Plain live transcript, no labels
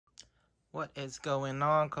What is going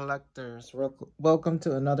on, collectors? Welcome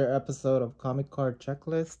to another episode of Comic Card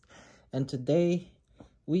Checklist. And today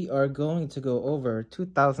we are going to go over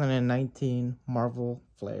 2019 Marvel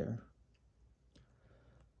Flair.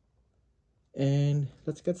 And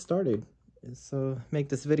let's get started. So, make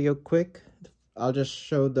this video quick. I'll just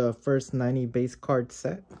show the first 90 base card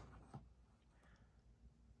set.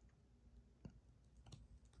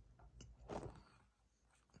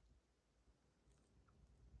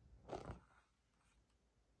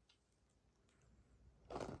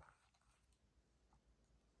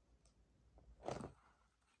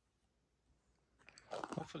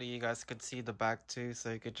 Hopefully you guys could see the back too,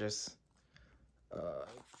 so you could just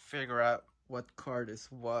figure out what card is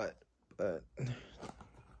what. But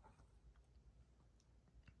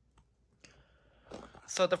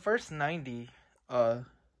so the first 90 are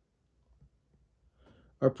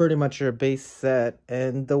pretty much your base set,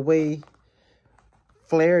 and the way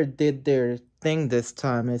Flair did their thing this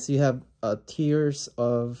time is you have tiers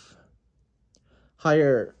of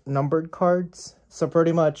higher numbered cards. So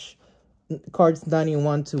pretty much cards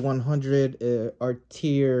 91 to 100 are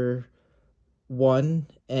tier 1,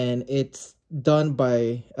 and it's done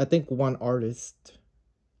by, I think, one artist.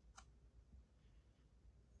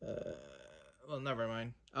 Well, never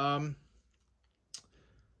mind.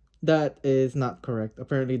 That is not correct.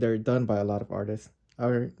 Apparently they're done by a lot of artists.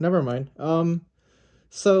 Or never mind.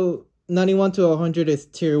 So 91 to 100 is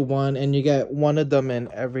tier 1, and you get one of them in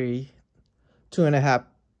every 2.5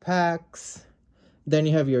 packs. Then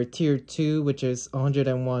you have your tier 2, which is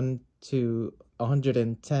 101 to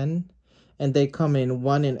 110, and they come in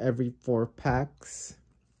one in every 4 packs.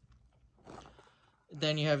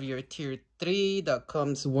 Then you have your tier 3 that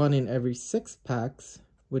comes one in every 6 packs,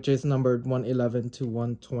 which is numbered 111 to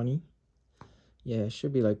 120. Yeah, it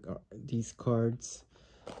should be like these cards.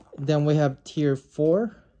 Then we have tier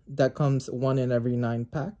 4 that comes one in every 9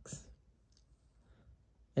 packs.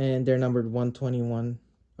 And they're numbered 121,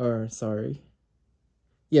 or sorry.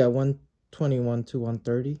 Yeah, 121 to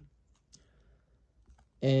 130.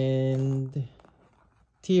 And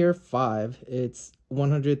tier 5, it's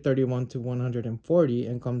 131 to 140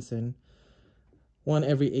 and comes in one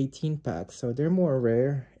every 18 packs. So they're more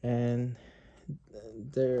rare and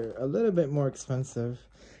they're a little bit more expensive.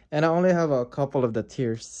 And I only have a couple of the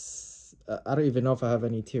tiers. I don't even know if I have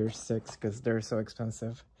any tier 6 because they're so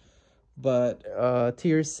expensive. But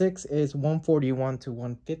tier 6 is 141 to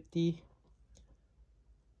 150.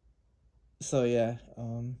 So yeah,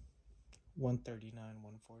 139,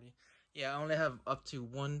 140. Yeah, I only have up to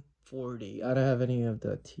 140. I don't have any of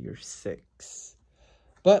the tier 6.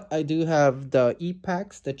 But I do have the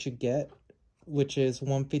e-packs that you get, which is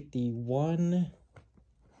 151,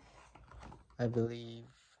 I believe.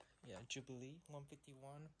 Yeah, Jubilee,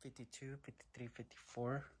 151, 52, 53,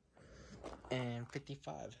 54, and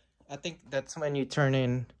 55. I think that's when you turn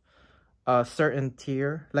in a certain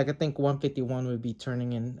tier. Like, I think 151 would be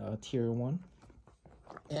turning in tier 1.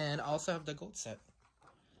 And I also have the gold set.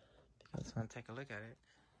 I just want to take a look at it.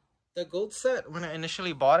 The gold set, when I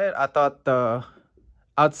initially bought it, I thought the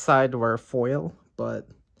outside were foil, but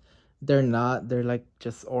they're not. They're like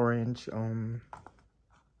just orange. I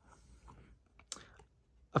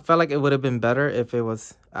felt like it would have been better if it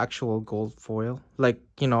was actual gold foil, like,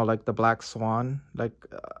 you know, like the Black Swan. Like,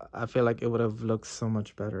 I feel like it would have looked so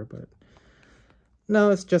much better, but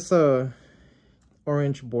no, it's just a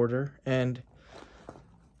orange border. And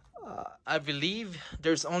I believe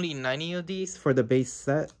there's only 90 of these for the base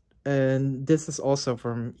set, and this is also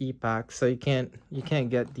from e-pack, so you can't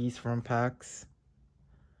get these from packs.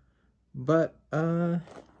 But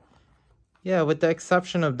yeah, with the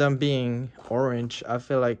exception of them being orange, I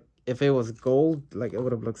feel like if it was gold, like, it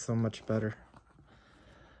would have looked so much better.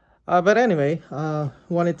 But anyway,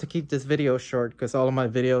 wanted to keep this video short because all of my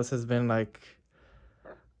videos has been like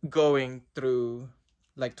going through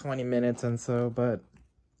like 20 minutes and so. But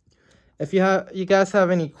if you guys have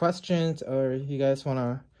any questions, or you guys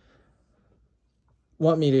want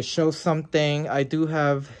me to show something, I do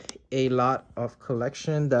have a lot of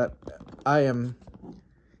collection that I am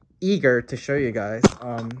eager to show you guys,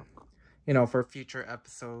 you know, for future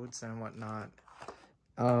episodes and whatnot.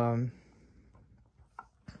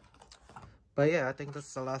 But yeah, I think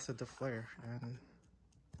that's the last of the Flair,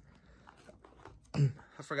 and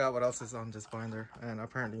I forgot what else is on this binder, and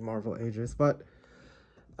apparently Marvel Ages. But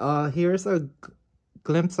here's a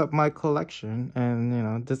glimpse of my collection, and you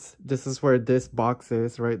know, this is where this box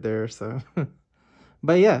is right there. So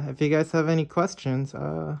but yeah, if you guys have any questions,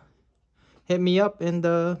 hit me up in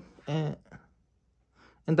the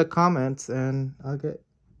comments, and I'll get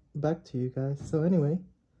back to you guys. So anyway,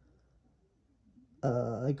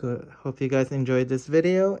 hope you guys enjoyed this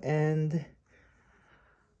video, and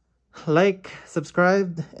like,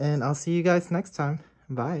 subscribe, and I'll see you guys next time.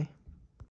 Bye.